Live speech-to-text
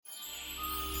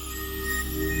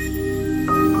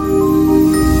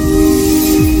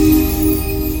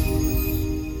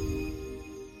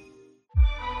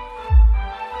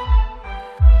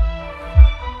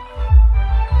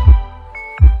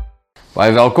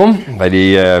Baie welkom by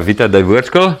die Vita die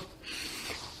Woordskool.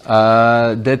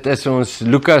 Dit is ons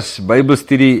Lukas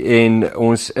Bybelstudie en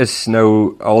ons is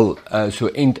nou al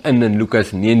so eind in Lukas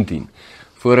 19.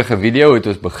 Vorige video het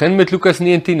ons begin met Lukas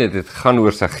 19, het gaan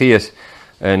oor Saggeus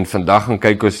en vandag gaan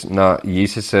kyk ons na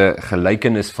Jesus se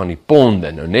gelykenis van die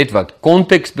ponde. Nou net wat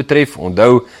konteks betref,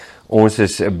 onthou ons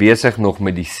is besig nog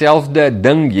met dieselfde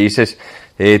ding. Jesus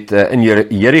het in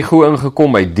Jericho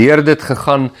ingekom, hy het deur dit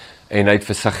gegaan en hy het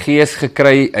vir Saggeus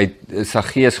gekry, hy het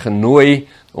Saggeus genooi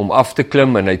om af te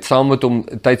klim en hy het saam met hom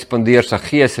tyd spandeer.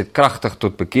 Saggeus het kragtig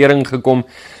tot bekering gekom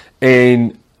en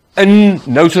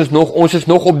nou is ons is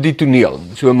nog op die toneel.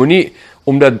 So moenie,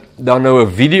 omdat daar nou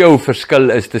 'n video verskil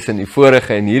is tussen die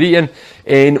vorige en hierdie een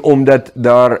en omdat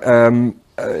daar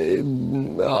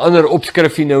ander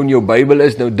opskrifie nou in jou Bybel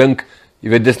is, nou dink jy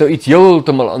weet, dis nou iets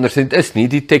heeltemal anders. Dit is nie,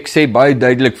 die teks sê baie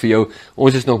duidelik vir jou,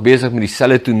 ons is nog besig met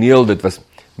dieselfde toneel, dit was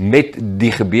met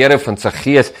die gebeure van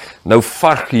Saggeus, nou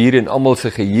vark hier in almal se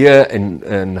geheue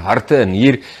en harte en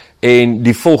hier, en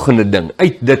die volgende ding,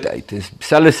 uit dit uit, dis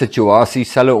selfe situasie,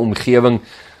 selfe omgewing,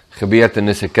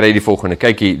 gebeurtenisse, kry die volgende,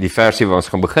 kyk die versie waar ons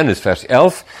gaan begin, is vers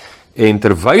 11, en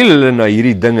terwyl hulle na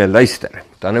hierdie dinge luister,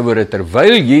 met ander woorde,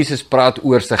 terwyl Jesus praat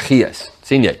oor Saggeus,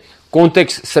 sien jy,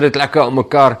 konteks, sit dit lekker aan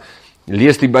mekaar,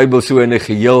 lees die Bybel so in 'n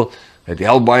geheel, het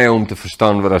help baie om te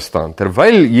verstaan wat daar staan,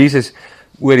 terwyl Jesus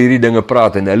oor hierdie dinge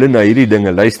praat en hulle na hierdie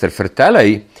dinge luister, vertel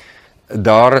hy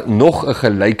daar nog 'n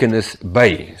gelykenis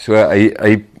by. So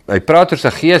hy praat oor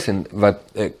Saggeus en wat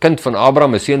 'n kind van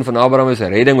Abraham, 'n seun van Abraham is,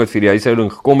 'n redding wat vir die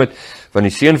huishouding gekom het, want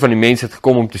die seun van die mens het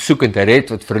gekom om te soek en te red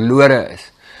wat verlore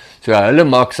is. So hulle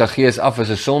maak Saggeus af as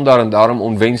 'n sondaar en daarom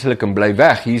onwenslik en bly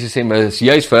weg. Jesus sê, maar is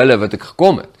juist vir hulle wat ek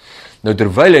gekom het. Nou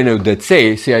terwyl hy nou dit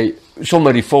sê hy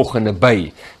sommer die volgende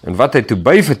by. En wat hy toe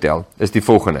by vertel, is die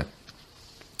volgende.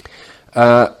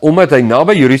 Omdat hy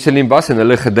naby Jerusalem was en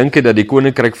hulle gedink het dat die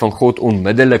koninkryk van God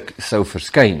onmiddellik sou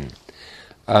verskyn.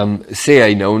 Sê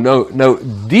hy nou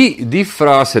die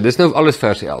frase, dis nou alles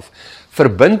vers 11,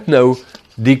 verbind nou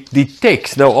die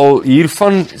teks nou al hier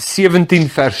van 17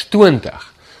 vers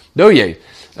 20. Nou jy,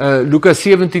 Lukas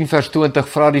 17 vers 20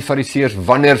 vra die fariseërs,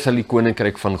 wanneer sal die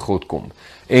koninkryk van God kom?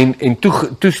 En toe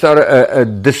is daar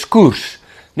 'n diskurs,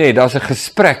 nee, daar's 'n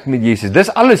gesprek met Jesus.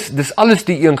 Dis alles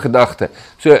die een gedagte.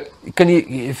 So,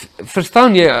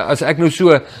 verstaan jy, as ek nou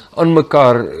so aan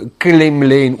mekaar klem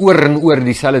lê en oor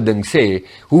dieselfde ding sê,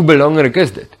 hoe belangrik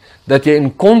is dit? Dat jy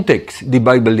in konteks die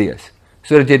Bybel lees,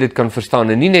 sodat jy dit kan verstaan,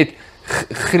 en nie net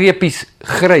greepies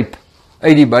gryp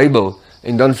uit die Bybel,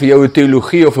 en dan vir jou 'n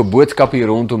teologie of 'n boodskap hier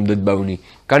rondom dit bou nie.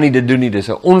 Kan nie dit doen nie, dis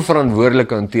 'n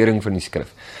onverantwoordelike hantering van die skrif.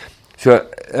 So,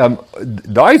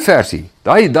 daai versie,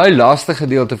 daai laaste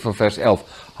gedeelte van vers 11,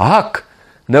 hak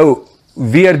nou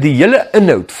weer die hele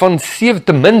inhoud van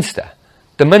ten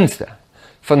minste,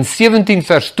 van 17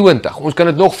 vers 20, ons kan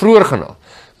dit nog vroeër gaan haal,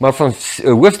 maar van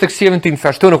hoofstuk 17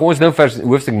 vers 20, ons nou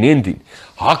hoofstuk 19,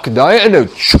 hak daai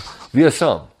inhoud weer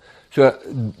saam. So,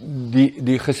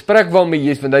 die gesprek waarmee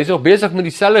Jesus, want hy is nog besig met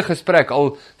dieselfde gesprek,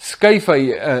 al skuif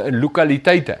hy in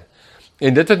lokaliteite.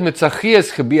 En dit het met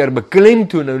Saggeus gebeur,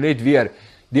 beklemtoon nou net weer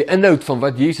die inhoud van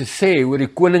wat Jesus sê oor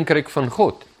die koninkryk van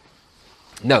God.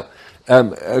 Nou,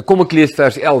 kom ek lees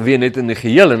vers 11 weer net in die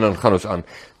geheel en dan gaan ons aan.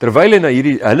 Terwyl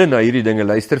hulle na hierdie dinge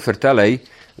luister, vertel hy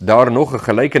daar nog 'n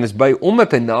gelykenis by,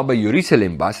 omdat hy naby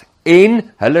Jerusalem was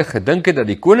en hulle gedink het dat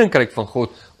die koninkryk van God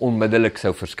onmiddellik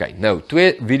sou verskyn. Nou,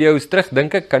 2 video's terug,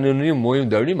 dink ek, kan nou nie mooi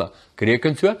onthou nie, maar ek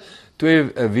reken so,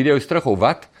 2 video's terug of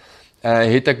wat,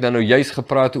 het ek dan nou juist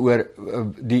gepraat oor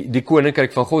die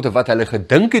koninkryk van God en wat hulle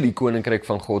gedink het die koninkryk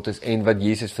van God is en wat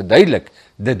Jesus verduidelik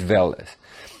dit wel is.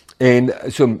 En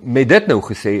so met dit nou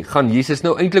gesê, gaan Jesus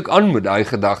nou eintlik aan met daai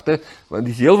gedagte, want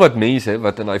dis heel wat mense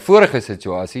wat in daai vorige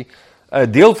situasie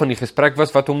 'n deel van die gesprek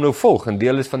was wat hom nou volg, en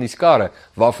deel is van die skare,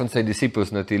 waarvan sy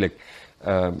disippels natuurlik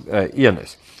een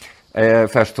is.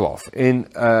 Vers 12. En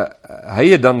hy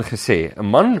het dan gesê, 'n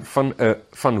man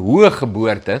van hoë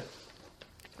geboorte,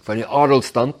 van die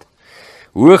adelstand,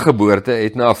 hoë geboorte,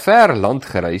 het na 'n ver land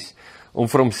gereis, om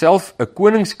vir homself 'n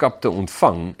koningskap te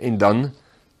ontvang, en dan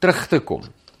terug te kom.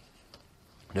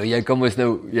 Nou, jy kan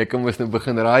mos nou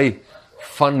begin raai,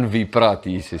 van wie praat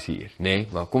Jesus hier, nee,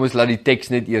 maar kom ons laat die teks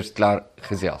net eers klaar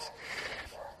gesels.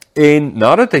 En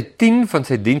nadat hy 10 van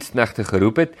sy diensknegte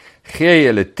geroep het, gee hy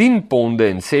hulle 10 ponde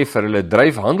en sê vir hulle,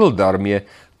 dryf handel daarmee,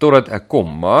 totdat ek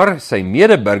kom. Maar sy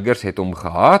medeburgers het hom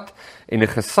gehaat, en 'n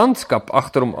gesantskap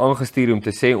agter hom aangestuur om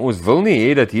te sê, ons wil nie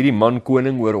hê dat hierdie man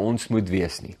koning oor ons moet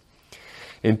wees nie.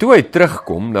 En toe hy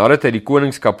terugkom, nadat hy die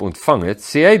koningskap ontvang het,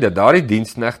 sê hy dat daardie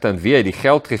diensknegte aan wie hy die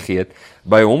geld gegee het,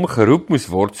 by hom geroep moes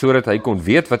word, sodat hy kon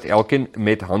weet wat elkeen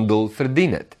met handel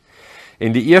verdien het.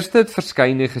 En die eerste het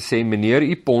verskyn en gesê, meneer,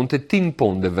 u pond het 10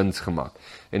 ponde wins gemaak.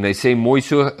 En hy sê, mooi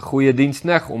so, goeie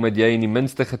diensknegt, omdat jy in die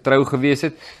minste getrou gewees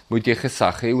het, moet jy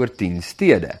gesag hê oor 10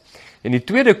 stede. En die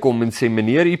tweede kom en sê,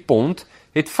 meneer, u pond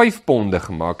het 5 ponde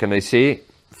gemaak, en hy sê,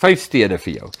 5 stede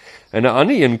vir jou. En 'n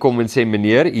ander een kom en sê,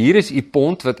 meneer, hier is u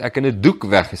pond wat ek in 'n doek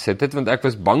weggesit het, want ek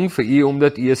was bang vir u,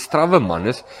 omdat u 'n strawwe man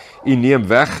is. U neem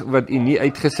weg wat u nie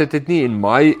uitgesit het nie, en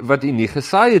maai wat u nie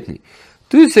gesaai het nie.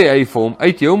 Toe sê hy vir hom,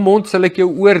 uit jou mond sal ek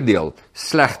jou oordeel,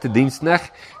 slegte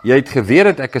diensknegt, jy het geweet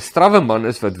dat ek 'n strawwe man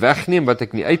is, wat wegneem wat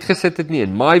ek nie uitgesit het nie,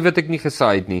 en maai wat ek nie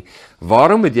gesaai het nie.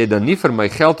 Waarom het jy dan nie vir my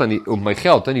geld om my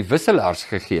geld aan die wisselaars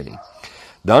gegee nie?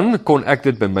 Dan kon ek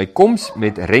dit by my koms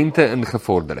met rente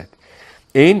ingevorder het.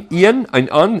 En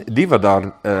die wat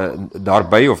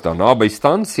daarby of daarna by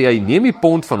staan, sê hy, neem die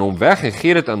pond van hom weg en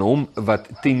gee dit aan hom wat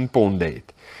 10 ponde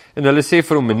het. En hulle sê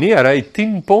vir hom, meneer, hy het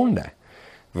 10 ponde.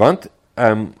 Want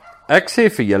ek sê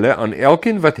vir julle, aan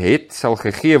elkeen wat het, sal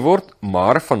gegee word,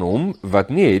 maar van hom wat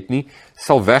nie het nie,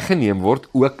 sal weggeneem word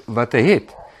ook wat hy het.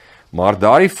 Maar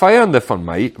daardie vyande van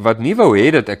my, wat nie wou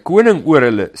hê dat ek koning oor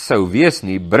hulle sou wees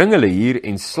nie, bring hulle hier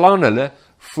en slaan hulle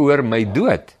voor my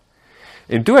dood.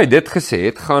 En toe hy dit gesê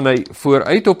het, gaan hy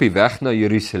vooruit op die weg na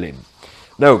Jerusalem.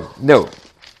 Nou,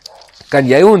 kan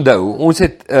jy onthou, ons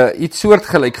het iets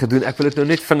soortgelyk gedoen, ek wil dit nou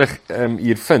net vinnig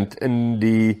hier vind, in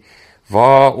die,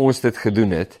 waar ons dit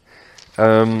gedoen het,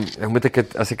 moet ek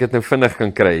het, as ek dit nou vinnig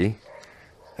kan kry,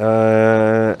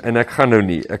 en ek gaan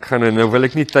nou wil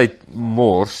ek nie tyd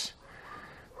mors,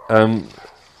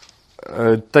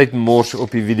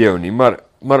 op die video nie,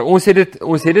 maar ons het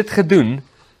dit gedoen,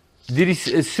 die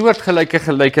soortgelyke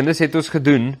gelykenis het ons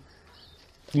gedoen,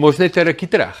 mos net 'n rukkie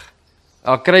terug.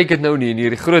 Al kry ek dit nou nie, en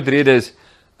die groot rede is,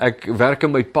 ek werk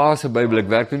in my pa se Bybel, ek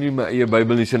werk nou nie in my eie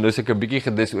Bybel nie, so nou is ek 'n bietjie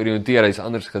gedisoriënteer, hy is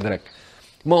anders gedruk.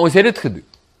 Maar ons het dit gedoen.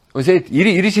 Ons het,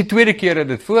 hierdie is die tweede keer dat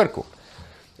dit voorkom.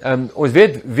 Ons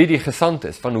weet wie die gesant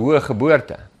is, van hoë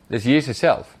geboorte. Dis Jesus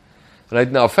self. En hy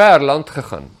het na 'n ver land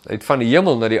gegaan. Hy het van die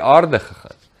hemel na die aarde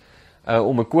gegaan,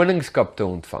 om 'n koningskap te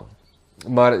ontvang.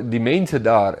 Maar die mense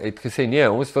daar het gesê,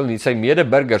 nee, ons wil nie, sy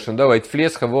medeburgers, onthou, hy het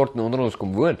vlees geword en onder ons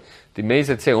kom woon. Die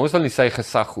mense het sê, ons wil nie sy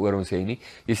gesag oor ons hê nie.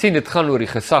 Jy sien, dit gaan oor die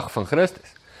gesag van Christus.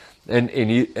 En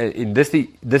dis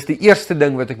die eerste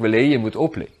ding wat ek wil hê, jy moet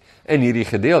oplet, in hierdie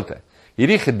gedeelte.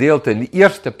 Hierdie gedeelte in die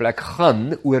eerste plek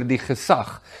gaan oor die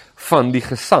gesag van die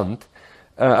gesant,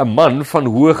 'n man van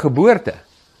hoë geboorte,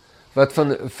 wat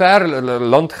van ver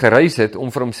land gereis het,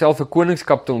 om vir homself 'n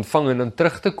koningskap te ontvang en dan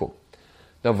terug te kom.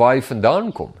 Dan waar hy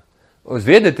vandaan kom. Ons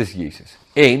weet dit is Jesus.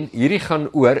 En hierdie gaan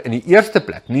oor in die eerste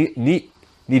plek, nie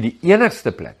die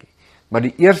enigste plek nie, maar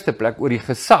die eerste plek oor die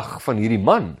gesag van hierdie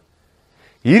man.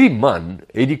 Hierdie man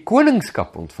het die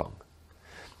koningskap ontvang.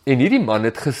 En hierdie man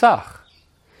het gesag.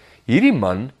 Hierdie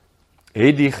man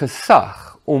het die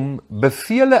gesag om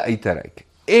bevele uit te reik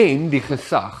en die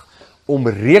gesag om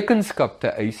rekenskap te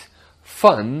eis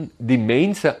van die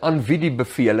mense aan wie die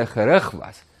bevele gerig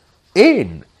was.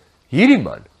 En hierdie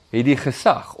man het die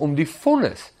gesag om die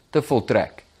vonnis te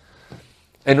voltrek.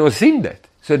 En ons sien dit.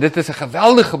 So dit is 'n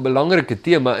geweldige belangrike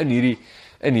tema in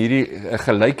hierdie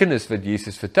gelykenis wat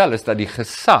Jesus vertel, is dat die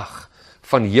gesag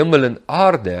van hemel en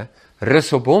aarde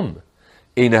rus op hom.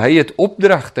 En hy het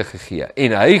opdragte gegee.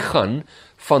 En hy gaan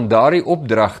van daardie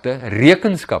opdragte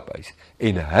rekenskap eis.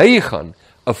 En hy gaan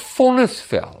 'n vonnis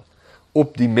vel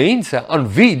op die mense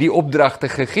aan wie die opdragte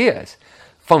gegee is,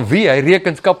 van wie hy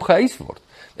rekenskap geëis word.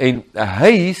 En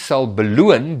hy sal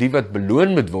beloon die wat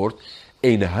beloon moet word,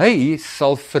 en hy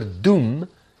sal verdoem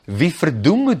wie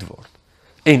verdoem moet word.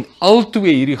 En al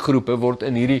twee hierdie groepe word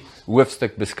in hierdie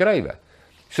hoofstuk beskrywe,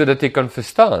 sodat jy kan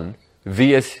verstaan,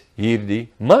 wie is hierdie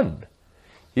man?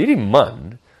 Hierdie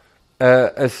man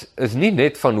is nie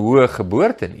net van hoë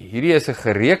geboorte nie, hierdie is 'n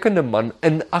gerekende man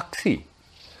in aksie,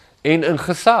 en in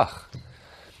gesag.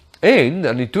 En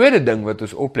dan die tweede ding wat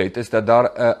ons oplet, is dat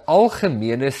daar 'n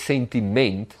algemene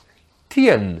sentiment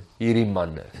teen hierdie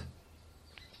man is.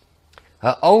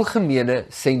 'n Algemene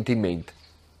sentiment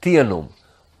teen hom.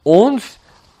 Ons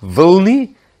wil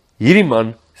nie hierdie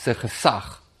man se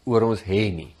gesag oor ons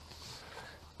hê nie.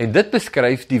 En dit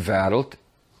beskryf die wêreld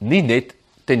nie net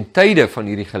ten tye van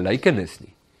hierdie gelykenis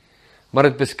nie, maar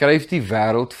dit beskryf die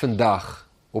wêreld vandag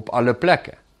op alle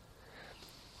plekke.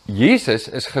 Jesus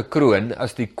is gekroon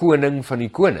as die koning van die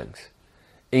konings,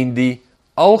 en die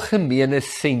algemene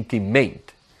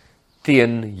sentiment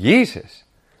teen Jesus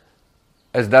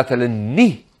is dat hulle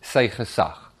nie sy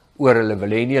gesag oor hulle wil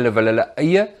hê nie, hulle wil hulle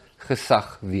eie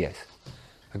gesag wees.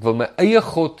 Ek wil my eie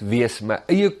God wees, my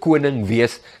eie koning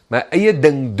wees, my eie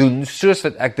ding doen, soos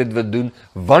wat ek dit wil doen,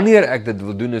 wanneer ek dit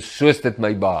wil doen, is soos dit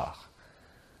my behaag.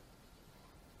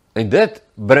 En dit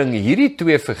bring hierdie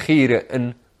twee figure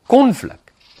in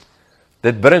konflik.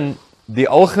 Dit bring die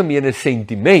algemene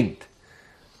sentiment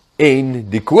en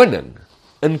die koning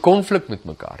in konflik met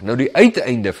mekaar. Nou die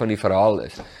uiteinde van die verhaal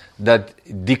is, dat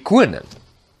die koning,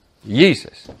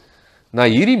 Jesus, na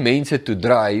hierdie mense toe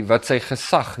draai, wat sy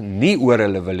gesag nie oor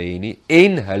hulle wil hê nie,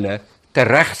 en hulle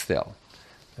teregstel.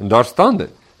 En daar staan dit,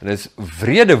 en dit is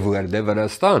wrede woorde wat daar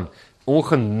staan,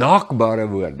 ongenaakbare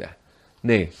woorde.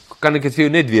 Nee, kan ek het vir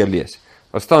jou net weer lees.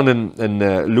 Daar staan in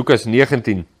Lukas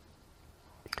 19,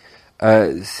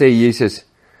 sê Jesus,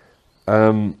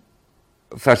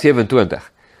 vers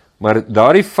 27, maar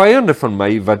daardie vyande van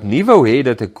my, wat nie wou hê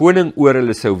dat 'n koning oor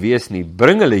hulle sou wees nie,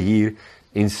 bring hulle hier,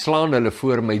 en slaan hulle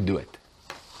voor my dood.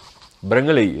 Bring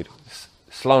hulle hier,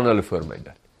 slaan hulle voor my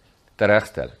dood.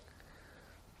 Teregstelling.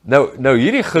 Nou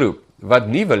hierdie groep, wat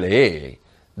nie wil hê,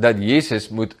 dat Jesus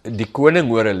moet die koning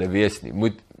oor hulle wees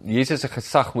nie, Jesus se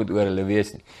gesag moet oor hulle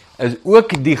wees nie, is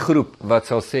ook die groep wat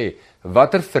sal sê,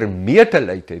 watter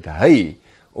vermetelheid het hy,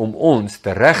 om ons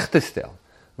tereg te stel,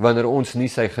 wanneer ons nie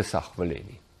sy gesag wil hê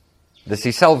nie. Dis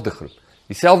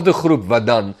dieselfde groep wat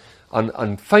dan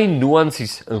aan fyn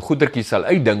nuansies en goedertjies sal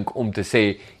uitdink om te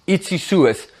sê, ietsie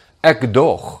soos, ek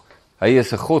dog, hy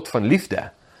is 'n God van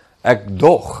liefde, ek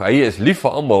dog, hy is lief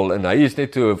vir almal, en hy is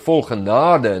net so vol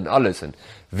genade en alles, en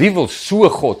wie wil so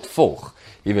God volg?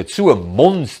 Jy weet, so 'n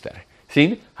monster,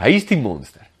 sien, hy is die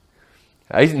monster,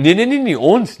 hy is, nee,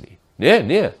 ons nie,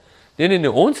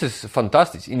 nee, ons is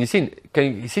fantasties, en jy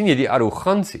sien jy die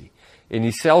arrogansie, en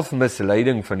die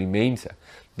selfmisleiding van die mense,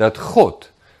 dat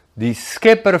God, die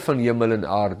skepper van hemel en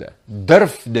aarde,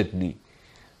 durf dit nie,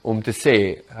 om te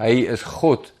sê, hy is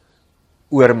God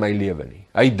oor my lewe nie.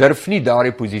 Hy durf nie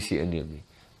daardie posisie inneem nie.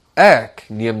 Ek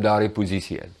neem daardie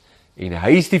posisie in, en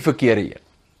hy is die verkeerde een.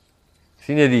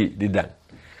 Sien jy die ding?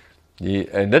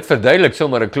 En dit verduidelik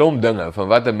sommer 'n klomp dinge, van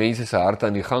wat 'n mense se hart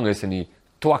aan die gang is, en die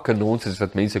twakke nonsens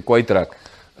wat mense kwytraak,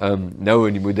 nou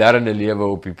in die moderne lewe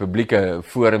op die publieke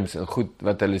forums en goed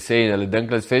wat hulle sê, en hulle dink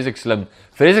hulle is vreeslik slim,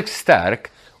 vreeslik sterk,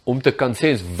 om te kan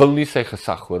sê, ons wil nie sy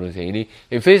gesag oor ons hê nie,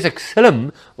 en vreeslik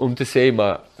slim, om te sê,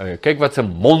 maar kyk wat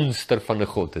 'n monster van 'n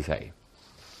God is hy.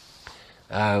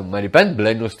 Maar die punt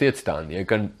bly nog steeds staan, jy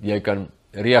kan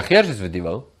reageer soos wat jy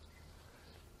wil,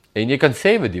 en jy kan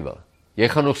sê wat jy wil, jy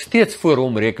gaan nog steeds voor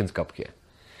hom rekenskap gee.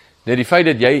 Nou die feit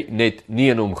dat jy net nie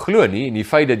in hom glo nie, en die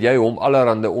feit dat jy hom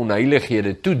allerhande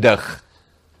onheilighede toedig,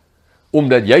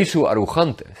 omdat jy so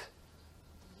arrogant is,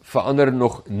 verander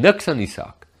nog niks aan die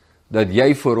saak, dat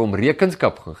jy voor hom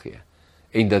rekenskap gaan gee,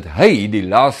 en dat hy die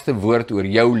laaste woord oor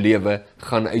jou lewe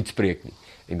gaan uitspreek nie,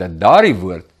 en dat daardie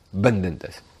woord bindend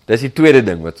is. Dis die tweede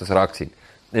ding wat ons raak sien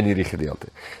in hierdie gedeelte.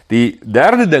 Die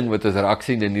derde ding wat ons raak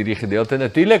sien in hierdie gedeelte,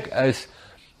 natuurlik is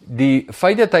die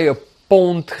feit dat hy 'n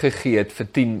pond gegee het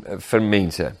vir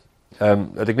mense.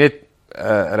 Dat ek net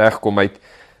regkom uit,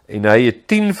 en hy het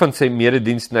 10 van sy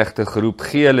medediensknegte geroep,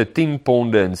 gee hulle 10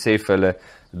 ponde en sê vir hulle,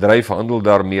 dryf handel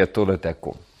daarmee totdat ek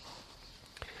kom.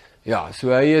 Ja, so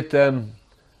hy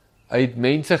het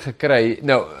mense gekry,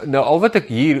 nou al wat ek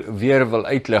hier weer wil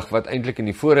uitlig, wat eintlik in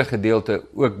die vorige gedeelte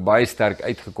ook baie sterk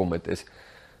uitgekom het, is,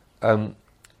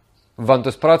 want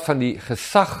ons praat van die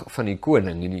gesag van die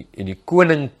koning, en die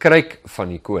koninkryk van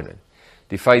die koning,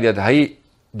 die feit dat hy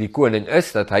die koning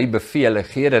is, dat hy bevele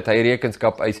gee, dat hy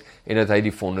rekenskap eis, en dat hy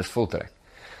die vonnis voltrek.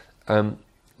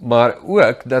 Maar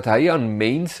ook, dat hy aan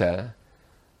mense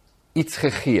iets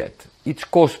gegee het, iets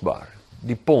kosbaar,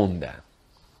 die ponde.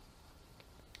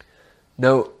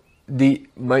 Nou,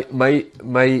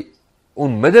 my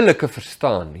onmiddellike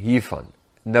verstaan hiervan,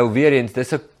 nou weer eens,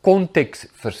 dis 'n konteks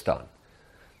verstaan.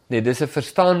 Nee, dis 'n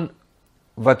verstaan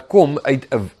wat kom uit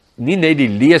nie net die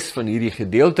lees van hierdie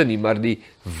gedeelte nie, maar die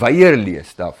wyeer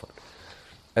lees daarvan,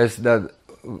 is dat,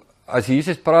 as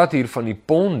Jesus praat hier van die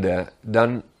ponde,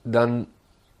 dan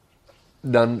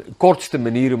kortste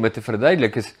manier om dit te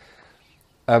verduidelik is,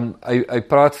 hy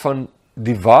praat van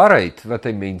die waarheid wat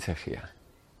hy mense gee.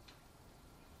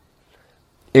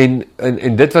 En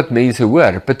dit wat mense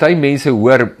hoor, party mense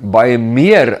hoor baie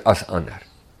meer as ander.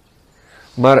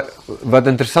 Maar wat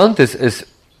interessant is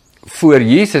voor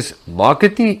Jesus maak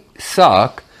dit nie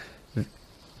saak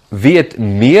wie het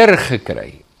meer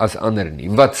gekry as ander nie.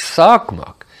 Wat saak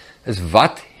maak, is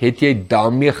wat het jy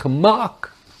daarmee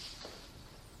gemaak?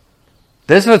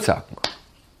 Dis wat saak maak.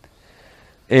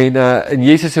 En in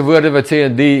Jesus se woorde wat sê,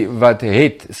 en die wat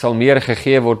het, sal meer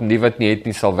gegee word, en die wat nie het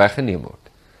nie, sal weggeneem word.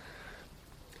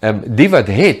 Die wat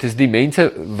het, is die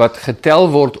mense wat getel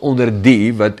word onder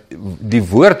die, wat die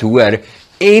woord hoor,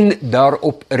 en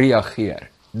daarop reageer.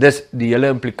 Dis die hele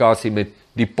implikasie met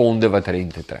die ponde wat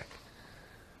rente trek.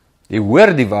 Jy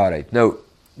hoor die waarheid. Nou,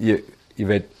 jy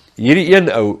weet, hierdie een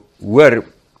ou hoor,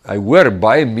 hy hoor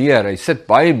baie meer, hy sit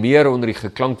baie meer onder die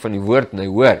geklank van die woord en hy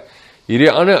hoor.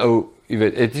 Hierdie ander ou, jy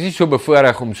weet, het is nie so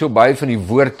bevoorreg om so baie van die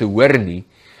woord te hoor nie,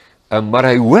 maar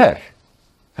hy hoor.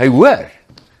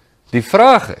 Die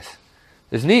vraag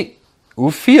is nie,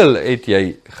 hoeveel het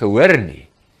jy gehoor nie?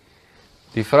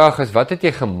 Die vraag is, wat het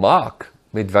jy gemaak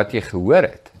met wat jy gehoor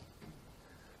het?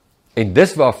 En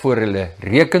dis waarvoor hulle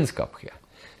rekenskap gee.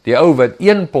 Die ou wat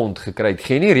 1 pond gekry het,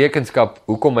 gee nie rekenskap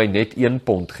hoekom hy net 1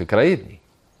 pond gekry het nie.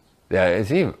 Ja,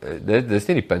 dis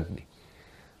nie die punt nie.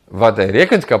 Wat hy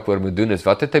rekenskap oor moet doen is,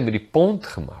 wat het hy met die pond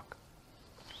gemaak?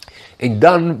 En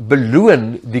dan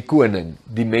beloon die koning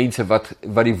die mense wat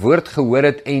die woord gehoor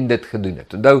het en dit gedoen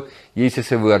het. Onthou, Jesus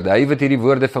se woorde, hy wat hierdie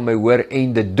woorde van my hoor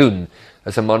en dit doen,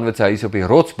 is 'n man wat sy huis op die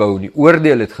rots bou en die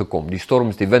oordeel het gekom, die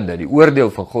storms, die winde, die oordeel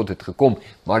van God het gekom,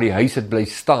 maar die huis het bly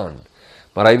staan.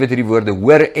 Maar hy wat hierdie woorde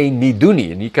hoor en nie doen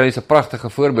nie, en hier kan jy 'n pragtige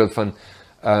voorbeeld van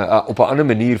op 'n ander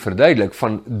manier verduidelik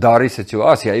van daardie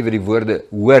situasie. Hy wat die woorde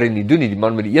hoor en nie doen nie, die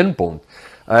man met die 1 pond,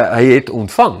 hy het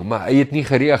ontvang, maar hy het nie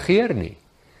gereageer nie.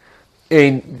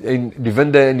 En die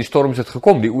winde en die storms het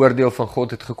gekom, die oordeel van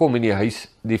God het gekom en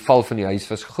die val van die huis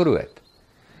was groot.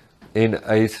 En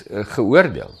hy is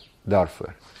geoordeel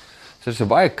daarvoor. So dit is 'n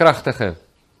baie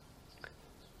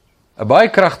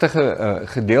kragtige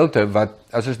gedeelte wat,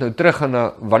 as ons nou teruggaan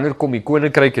na wanneer kom die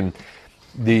koninkryk en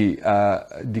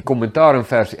die kommentaar in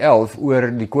vers 11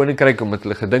 oor die koninkryk, omdat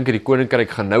hulle gedink het die koninkryk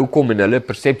gaan nou kom en hulle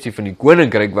persepsie van die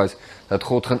koninkryk was dat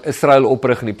God gaan Israel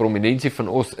oprig en die prominensie van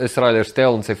ons Israel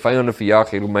herstel en sy vyande verjaag,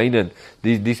 die Romeine en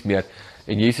dis meer.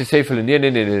 En Jesus sê vir hulle,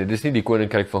 nee, dis nie die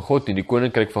koninkryk van God nie, die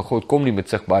koninkryk van God kom nie met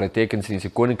sigbare tekens nie, dis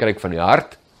die koninkryk van die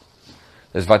hart.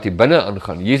 Dis wat hier binne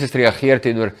aangaan. Jesus reageer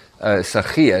teenoor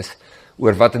Saggeus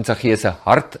oor wat in Saggeus se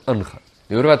hart aangaan.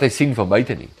 Nie oor wat hy sien van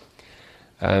buite nie.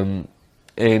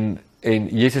 En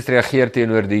Jesus reageer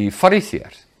teenoor die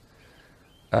Fariseërs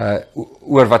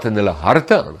oor wat in hulle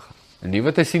harte aangaan, en nie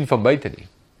wat hy sien van buite nie.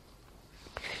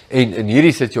 En in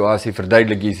hierdie situasie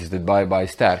verduidelik Jesus dit baie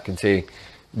sterk en sê,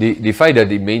 die feit dat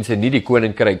die mense nie die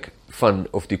koninkryk van,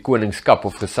 of die koningskap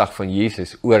of gesag van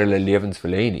Jesus oor hulle lewens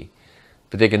wil hê nie,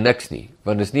 beteken niks nie,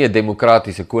 want dit is nie 'n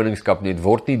demokratiese koningskap nie, dit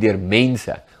word nie deur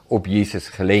mense op Jesus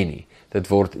gelê nie, dit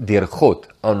word deur God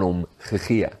aan hom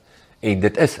gegee. En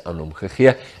dit is aan hom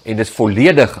gegee, en dit is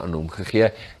volledig aan hom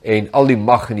gegee, en al die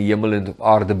mag in die hemel en op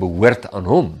aarde behoort aan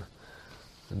hom.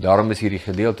 En daarom is hierdie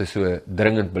gedeelte so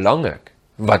dringend belangrik.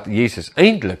 Wat Jesus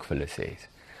eintlik vir hulle sê is,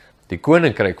 die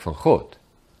koninkryk van God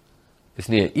is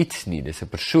nie 'n iets nie, dis 'n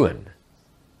persoon.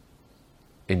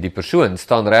 En die persoon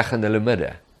staan reg in hulle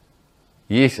midde.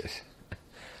 Jesus.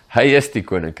 Hy is die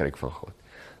koninkryk van God.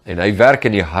 En hy werk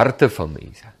in die harte van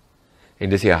mense. En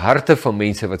dis die harte van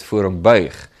mense wat voor hom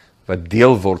buig, wat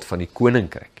deel word van die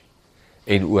koninkryk.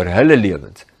 En oor hulle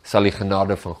lewens sal die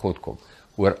genade van God kom.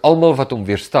 Oor almal wat hom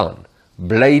weerstaan,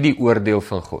 bly die oordeel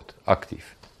van God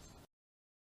aktief.